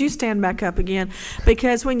 Sir, could you stand back up again?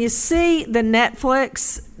 Because when you see the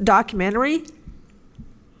Netflix documentary,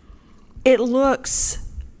 it looks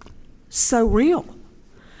so real.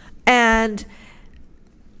 And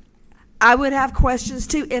I would have questions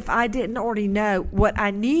too if I didn't already know what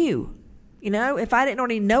I knew. You know, if I didn't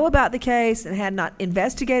already know about the case and had not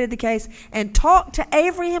investigated the case and talked to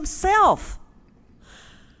Avery himself,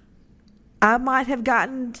 I might have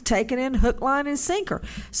gotten taken in hook, line, and sinker.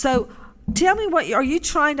 So tell me, what are you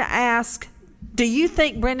trying to ask? Do you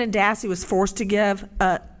think Brendan Dassey was forced to give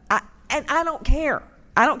and I don't care.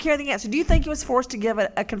 I don't care the answer. Do you think he was forced to give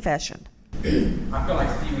a confession? I feel like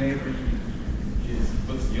Stephen Avery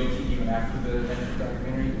looks guilty even after the Netflix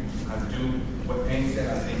documentary. I do what Payne said.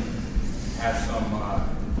 I think has some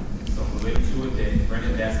validity to it that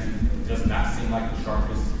Brendan Dassey does not seem like the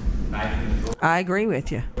sharpest knife in the drawer. I agree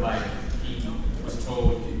with you. Like he was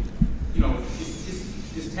told,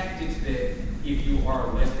 it's tactics that if you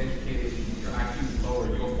are less educated, your IQ is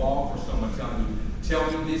lower, you'll fall for someone telling you,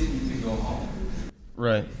 tell me this and you can go home.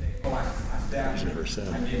 Right. Oh, I stabbed her.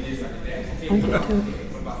 I did this, I did that. Okay,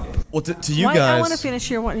 what about this? Well, to you Wait, guys, I want to finish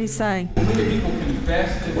here what he's saying. When people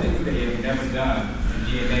confess to things they have never done,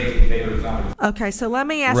 DNA they resign. Okay, so let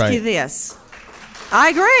me ask you this. I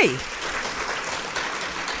agree.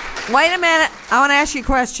 Wait a minute. I want to ask you a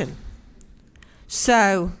question.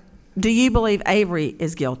 So, do you believe Avery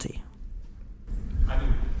is guilty? I do.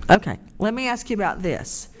 Okay, let me ask you about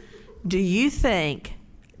this. Do you think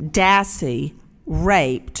Dassey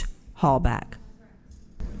raped Hallback?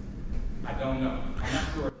 I don't know. I'm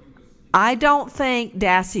not sure if he was. I don't think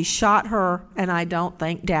Dassey shot her, and I don't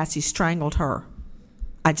think Dassey strangled her.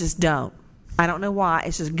 I just don't. I don't know why.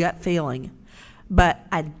 It's just gut feeling. But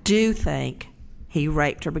I do think he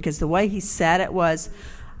raped her because the way he said it was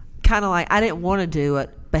kind of like, I didn't want to do it,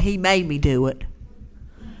 but he made me do it.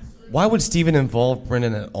 why would Stephen involve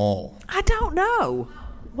Brendan at all? I don't know.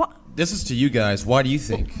 What? This is to you guys. Why do you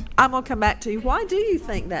think? I'm going to come back to you. Why do you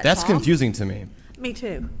think that, That's Tom? confusing to me. Me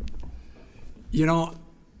too. You know,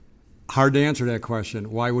 hard to answer that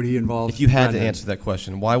question. Why would he involve If you had Brendan? to answer that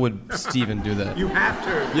question, why would Stephen do that? You have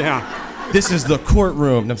to. Yeah. This is the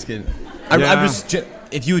courtroom. No, I'm just kidding. I'm Yeah. just,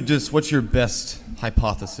 if you would just, what's your best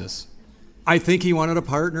hypothesis? I think he wanted a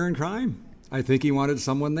partner in crime. I think he wanted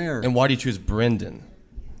someone there. And why do you choose Brendan?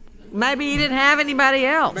 Maybe he didn't have anybody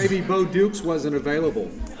else. Maybe Bo Dukes wasn't available.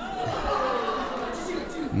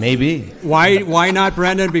 Maybe. Why not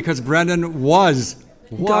Brendan? Because Brendan was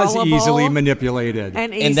Gullible easily manipulated.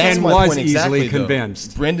 and that's my was point exactly, easily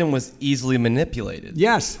convinced. Though. Brendan was easily manipulated.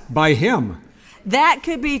 Yes, by him. That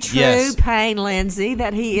could be true, Yes. Payne Lindsay,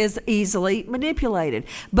 that he is easily manipulated.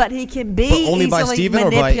 But he can be But only by easily Stephen or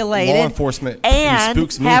by manipulated law enforcement who and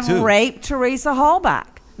spooks me have too. raped Teresa Hallback.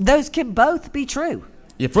 Those can both be true.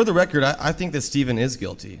 Yeah, for the record, I think that Stephen is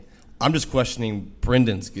guilty. I'm just questioning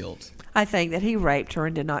Brendan's guilt. I think that he raped her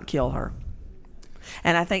and did not kill her.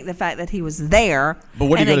 And I think the fact that he was there. But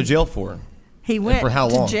what did and he go to jail for? He went for how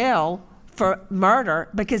to long? jail for murder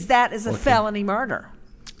because that is a felony murder.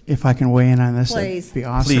 If I can weigh in on this, Please. that'd be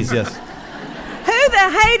awesome. Please, yes. Who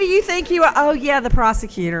the hey do you think you are? Oh, yeah, the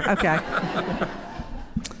prosecutor. Okay.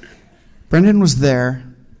 Brendan was there,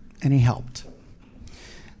 and he helped.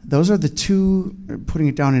 Those are the two, putting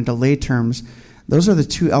it down into lay terms, those are the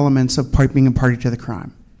two elements of being a party to the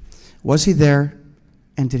crime. Was he there,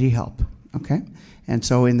 and did he help? Okay? And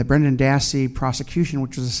so in the Brendan Dassey prosecution,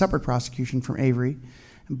 which was a separate prosecution from Avery,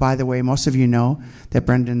 by the way, most of you know that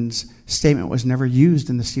Brendan's statement was never used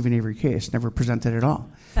in the Stephen Avery case, never presented at all.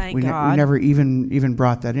 Thank we God. We never even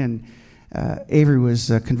brought that in. Avery was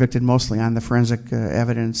convicted mostly on the forensic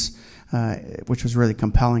evidence, which was really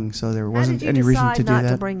compelling, so there wasn't any reason to do that. How did you decide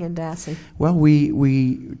not to bring in Dassey? Well,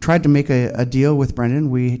 we tried to make a deal with Brendan.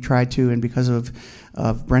 We tried to, and because of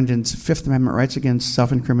Brendan's Fifth Amendment rights against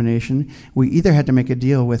self-incrimination, we either had to make a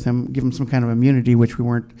deal with him, give him some kind of immunity, which we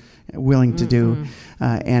weren't willing to do,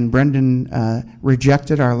 and Brendan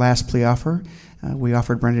rejected our last plea offer. We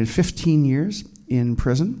offered Brendan 15 years in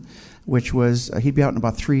prison, which was, he'd be out in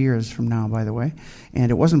about 3 years from now, by the way. And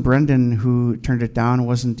it wasn't Brendan who turned it down. It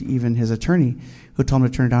wasn't even his attorney who told him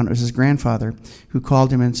to turn it down. It was his grandfather who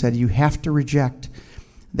called him and said, you have to reject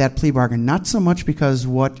that plea bargain, not so much because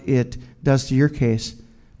what it does to your case,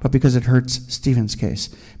 but because it hurts Stephen's case,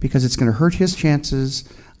 because it's going to hurt his chances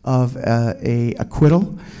of a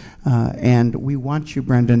acquittal. And we want you,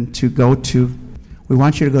 Brendan, to go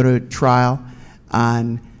to trial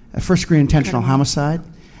on a first-degree intentional homicide.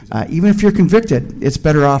 Even if you're convicted, it's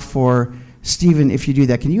better off for Stephen if you do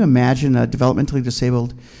that. Can you imagine a developmentally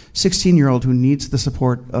disabled 16-year-old who needs the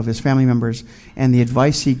support of his family members, and the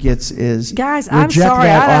advice he gets is guys, reject I'm sorry,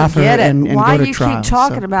 that I don't offer get it. and Why go to you trial. keep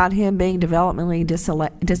talking about him being developmentally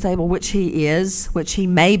disabled, which he is, which he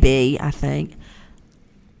may be, I think.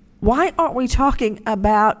 Why aren't we talking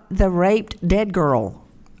about the raped dead girl?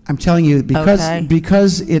 I'm telling you,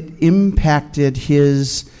 because it impacted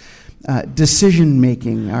his decision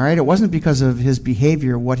making. All right, it wasn't because of his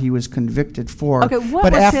behavior, what he was convicted for. Okay, what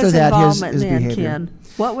but was after his that, involvement his then, behavior. Ken?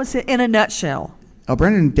 What was it in a nutshell?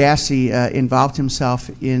 Brendan Dassey involved himself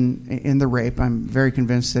in the rape. I'm very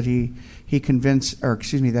convinced that he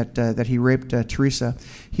raped Teresa.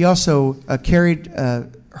 He also carried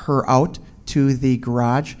her out to the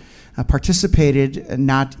garage, participated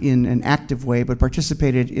not in an active way, but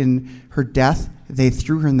participated in her death. They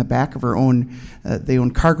threw her in the back of her own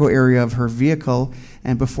cargo area of her vehicle,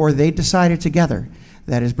 and before they decided together,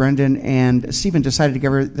 that is, Brendan and Stephen decided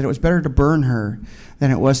together that it was better to burn her than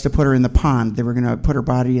it was to put her in the pond. They were going to put her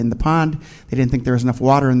body in the pond. They didn't think there was enough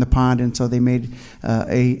water in the pond, and so they made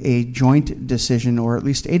a joint decision, or at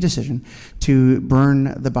least a decision, to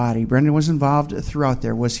burn the body. Brendan was involved throughout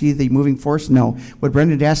there. Was he the moving force? No. Would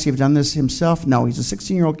Brendan Dassey have done this himself? No. He's a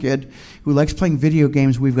 16-year-old kid who likes playing video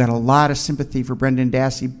games. We've got a lot of sympathy for Brendan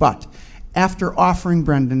Dassey, but after offering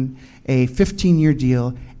Brendan a 15-year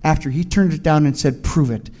deal, after he turned it down and said, prove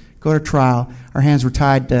it, go to trial, our hands were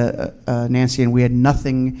tied, Nancy, and we had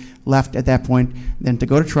nothing left at that point than to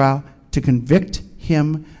go to trial, to convict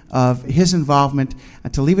him of his involvement,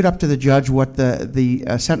 to leave it up to the judge what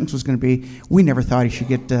the sentence was going to be. We never thought he should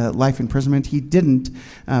get life imprisonment. He didn't,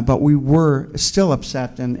 but we were still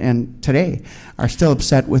upset, and today are still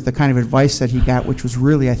upset with the kind of advice that he got, which was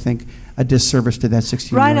really, I think, a disservice to that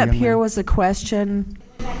 16-year-old Right young up here man. was a question.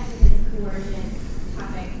 Back to this coercion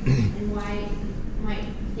topic, and why you might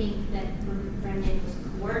think that Brendan was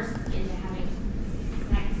coerced into having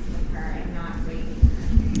sex with her and not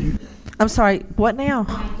raping her. I'm sorry, what now?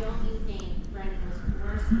 Why don't you think Brendan was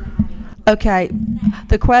coerced into having Okay,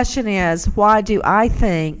 the question is, why do I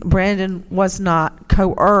think Brendan was not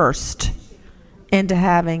coerced into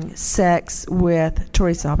having sex with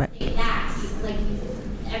Teresa Halbach? that? Like,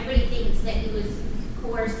 everybody thinks that he was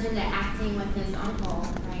coerced into acting with his uncle,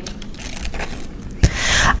 right?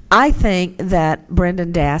 I think that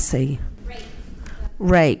Brendan Dassey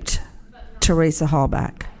raped Teresa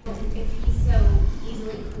Halbach. If he's so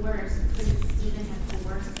easily coerced, couldn't Stephen have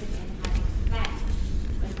coerced him into having sex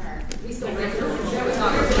with her? We still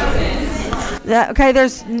Okay,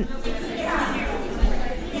 there's...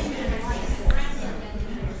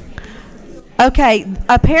 Okay,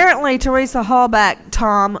 apparently Teresa Halbach,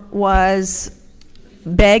 Tom, was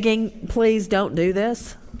begging, please don't do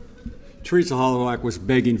this. Teresa Halbach was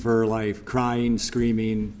begging for her life, crying,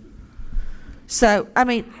 screaming. So, I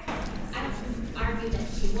mean... I don't argue that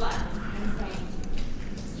she was. I'm saying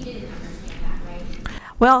he didn't understand that, right?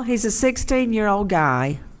 Well, he's a 16-year-old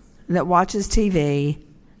guy that watches TV,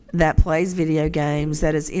 that plays video games,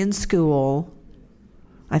 that is in school.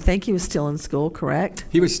 I think he was still in school, correct?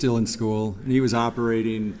 He was still in school, and he was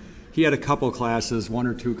operating. He had a couple classes, 1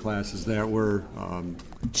 or 2 classes that were.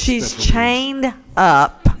 She's chained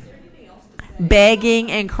up, begging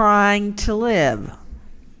and crying to live.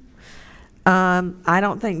 I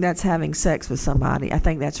don't think that's having sex with somebody. I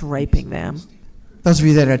think that's raping them. Those of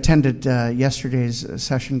you that attended yesterday's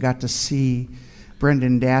session got to see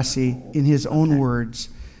Brendan Dassey, in his own words,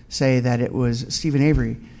 say that it was Stephen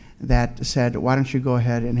Avery that said, why don't you go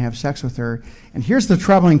ahead and have sex with her? And here's the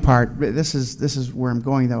troubling part. This is where I'm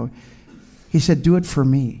going, though. He said, do it for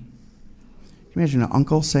me. Can you imagine an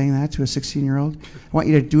uncle saying that to a 16-year-old? I want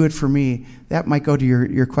you to do it for me. That might go to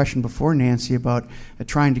your question before, Nancy, about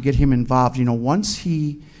trying to get him involved. Once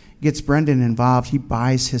he gets Brendan involved, he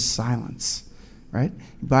buys his silence, right?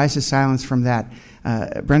 He buys his silence from that.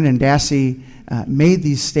 Brendan Dassey made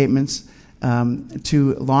these statements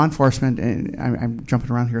to law enforcement, and I'm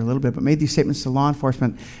jumping around here a little bit, but made these statements to law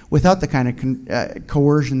enforcement without the kind of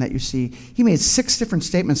coercion that you see. He made 6 different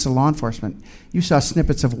statements to law enforcement. You saw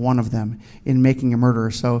snippets of one of them in Making a Murderer.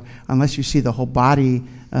 So unless you see the whole body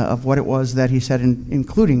of what it was that he said,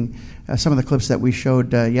 including some of the clips that we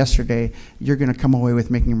showed yesterday, you're going to come away with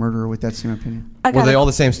Making a Murderer with that same opinion. Were they all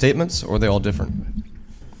the same statements, or were they all different?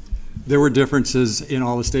 There were differences in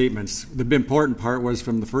all the statements. The important part was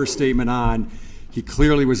from the first statement on, he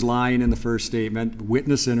clearly was lying in the first statement,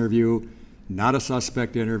 witness interview, not a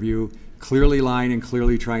suspect interview, clearly lying and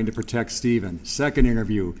clearly trying to protect Stephen. Second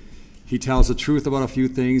interview, he tells the truth about a few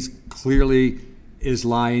things, clearly is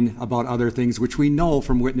lying about other things, which we know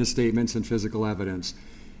from witness statements and physical evidence.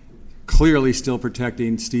 Clearly still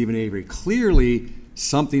protecting Stephen Avery. Clearly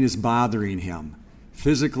something is bothering him.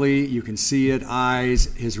 Physically, you can see it, eyes,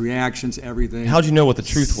 his reactions, everything. How'd you know what the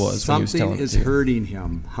truth was when he was telling Something it is to you? hurting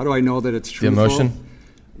him. How do I know that it's truthful? The emotion?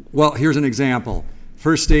 Well, here's an example.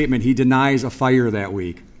 First statement, he denies a fire that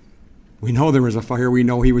week. We know there was a fire. We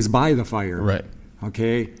know he was by the fire. Right.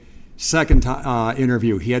 Okay? Second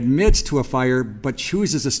interview, he admits to a fire but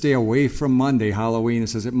chooses to stay away from Monday, Halloween, and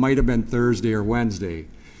says it might have been Thursday or Wednesday.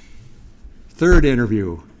 Third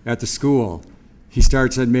interview at the school, he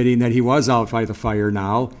starts admitting that he was out by the fire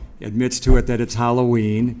now, admits to it that it's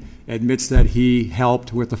Halloween, admits that he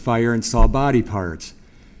helped with the fire and saw body parts.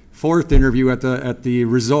 Fourth interview at the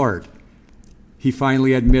resort, he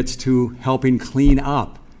finally admits to helping clean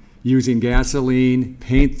up using gasoline,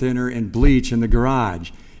 paint thinner, and bleach in the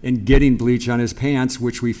garage, and getting bleach on his pants,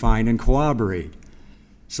 which we find and corroborate.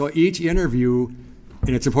 So each interview,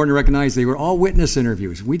 and it's important to recognize they were all witness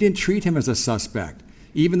interviews. We didn't treat him as a suspect.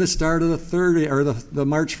 Even the start of the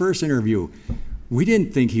March 1st interview, we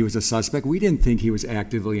didn't think he was a suspect. We didn't think he was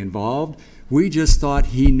actively involved. We just thought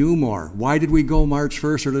he knew more. Why did we go March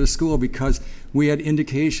 1st or to the school? Because we had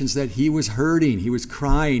indications that he was hurting, he was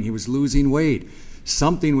crying, he was losing weight.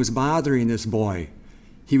 Something was bothering this boy.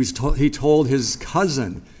 He told his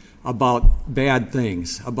cousin about bad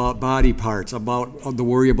things, about body parts, about the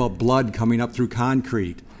worry about blood coming up through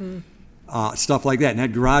concrete. Stuff like that. And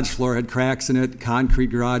that garage floor had cracks in it, concrete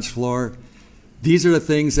garage floor. These are the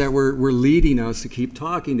things that were leading us to keep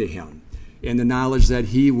talking to him. And the knowledge that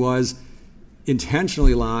he was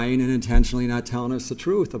intentionally lying and intentionally not telling us the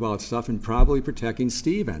truth about stuff and probably protecting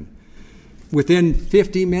Stephen. Within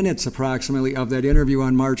 50 minutes approximately of that interview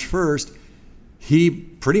on March 1st, he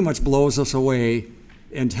pretty much blows us away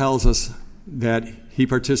and tells us that he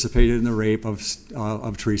participated in the rape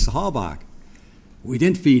of Teresa Halbach. We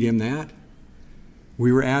didn't feed him that.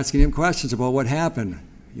 We were asking him questions about what happened.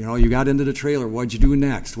 You got into the trailer. What'd you do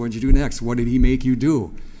next? What'd you do next? What did he make you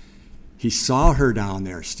do? He saw her down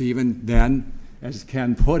there. Stephen then, as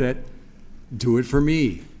Ken put it, do it for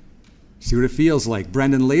me. See what it feels like.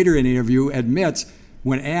 Brendan later in the interview admits,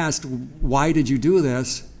 when asked, why did you do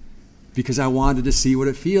this? Because I wanted to see what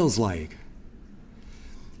it feels like.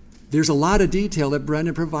 There's a lot of detail that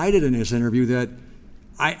Brendan provided in this interview that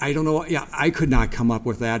I don't know. Yeah, I could not come up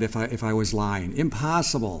with that if I was lying.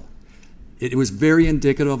 Impossible. It was very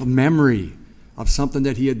indicative of memory of something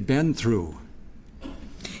that he had been through.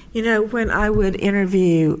 When I would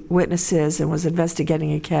interview witnesses and was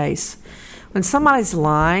investigating a case, when somebody's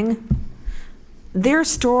lying, their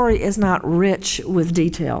story is not rich with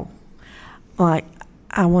detail. Like,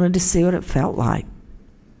 I wanted to see what it felt like.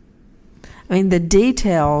 I mean, the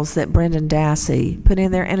details that Brendan Dassey put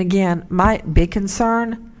in there, and again, my big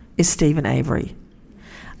concern is Stephen Avery.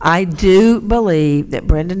 I do believe that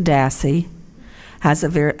Brendan Dassey has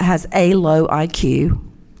a low IQ,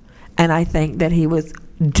 and I think that he was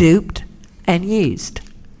duped and used.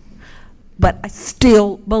 But I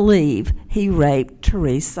still believe he raped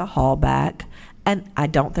Teresa Halbach, and I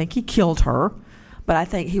don't think he killed her, but I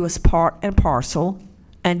think he was part and parcel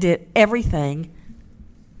and did everything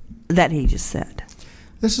that he just said.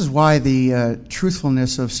 This is why the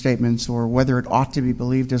truthfulness of statements, or whether it ought to be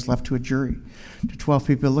believed, is left to a jury, to 12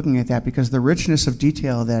 people looking at that, because the richness of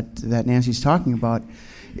detail that Nancy's talking about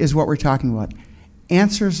is what we're talking about.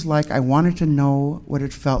 Answers like, I wanted to know what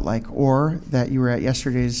it felt like, or that you were at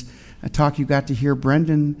yesterday's talk, you got to hear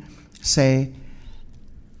Brendan say,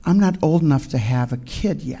 I'm not old enough to have a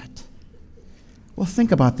kid yet. Well,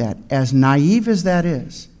 think about that. As naive as that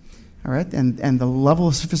is, all right, and the level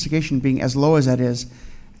of sophistication being as low as that is,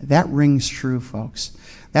 that rings true, folks.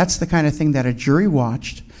 That's the kind of thing that a jury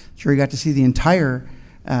watched. Jury got to see the entire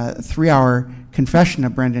 3-hour confession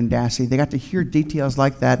of Brendan Dassey. They got to hear details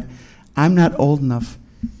like that. I'm not old enough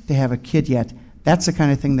to have a kid yet. That's the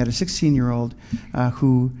kind of thing that a 16-year-old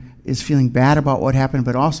who is feeling bad about what happened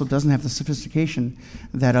but also doesn't have the sophistication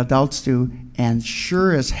that adults do, and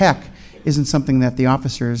sure as heck isn't something that the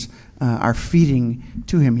officers are feeding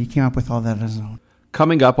to him. He came up with all that on his own.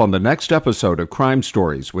 Coming up on the next episode of Crime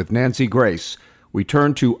Stories with Nancy Grace, we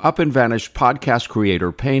turn to Up and Vanished podcast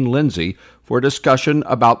creator Payne Lindsay for a discussion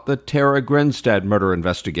about the Tara Grinstead murder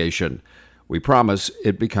investigation. We promise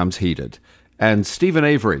it becomes heated. And Stephen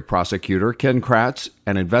Avery, prosecutor Ken Kratz,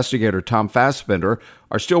 and investigator Tom Fassbender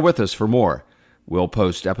are still with us for more. We'll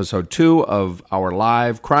post episode 2 of our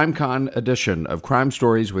live CrimeCon edition of Crime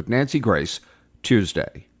Stories with Nancy Grace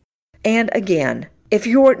Tuesday. And again, if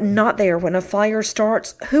you're not there when a fire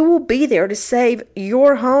starts, who will be there to save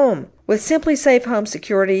your home? With Simply Safe Home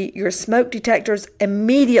Security, your smoke detectors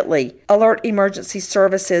immediately alert emergency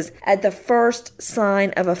services at the first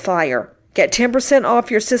sign of a fire. Get 10%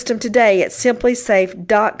 off your system today at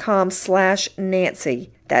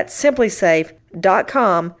simplysafe.com/Nancy. That's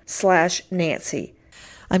simplysafe.com/Nancy.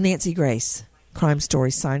 I'm Nancy Grace. Crime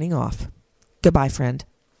Stories signing off. Goodbye, friend.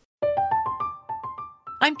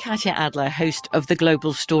 I'm Katya Adler, host of The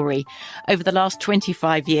Global Story. Over the last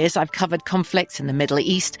 25 years, I've covered conflicts in the Middle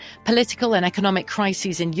East, political and economic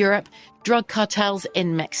crises in Europe, drug cartels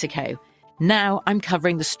in Mexico. Now I'm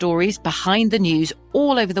covering the stories behind the news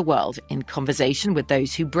all over the world in conversation with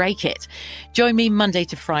those who break it. Join me Monday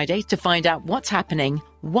to Friday to find out what's happening,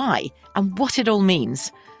 why, and what it all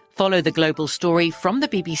means. Follow The Global Story from the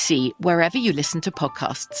BBC wherever you listen to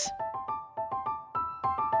podcasts.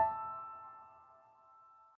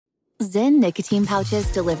 Zyn nicotine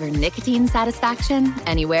pouches deliver nicotine satisfaction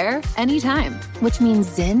anywhere, anytime, which means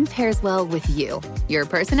Zyn pairs well with you, your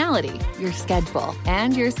personality, your schedule,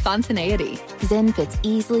 and your spontaneity. Zyn fits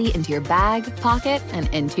easily into your bag, pocket, and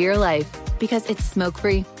into your life because it's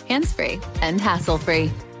smoke-free, hands-free, and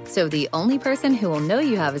hassle-free. So the only person who will know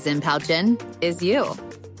you have a Zyn pouch in is you.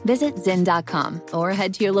 Visit Zyn.com or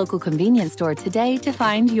head to your local convenience store today to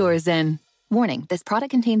find your Zyn. Warning, this product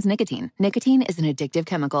contains nicotine. Nicotine is an addictive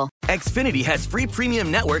chemical. Xfinity has free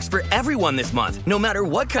premium networks for everyone this month, no matter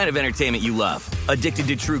what kind of entertainment you love. Addicted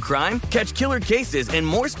to true crime? Catch killer cases and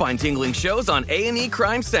more spine-tingling shows on A&E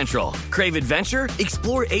Crime Central. Crave adventure?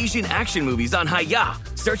 Explore Asian action movies on Hi-Ya.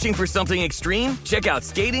 Searching for something extreme? Check out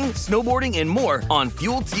skating, snowboarding, and more on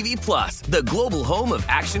Fuel TV Plus, the global home of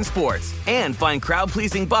action sports. And find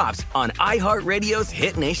crowd-pleasing bops on iHeartRadio's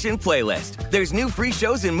Hit Nation playlist. There's new free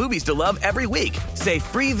shows and movies to love every week. Say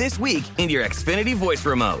free this week in your Xfinity voice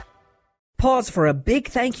remote. Pause for a big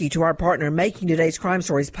thank you to our partner making today's crime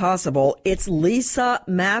stories possible. It's Leesa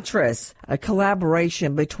Mattress, a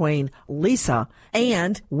collaboration between Leesa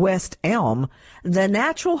and West Elm. The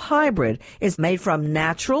natural hybrid is made from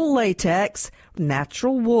natural latex,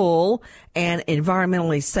 natural wool, and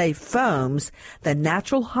environmentally safe foams. The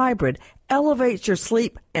natural hybrid elevates your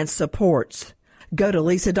sleep and supports. Go to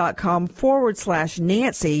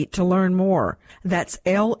Leesa.com/Nancy to learn more. That's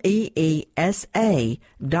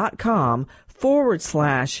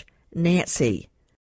LEESA.com/Nancy.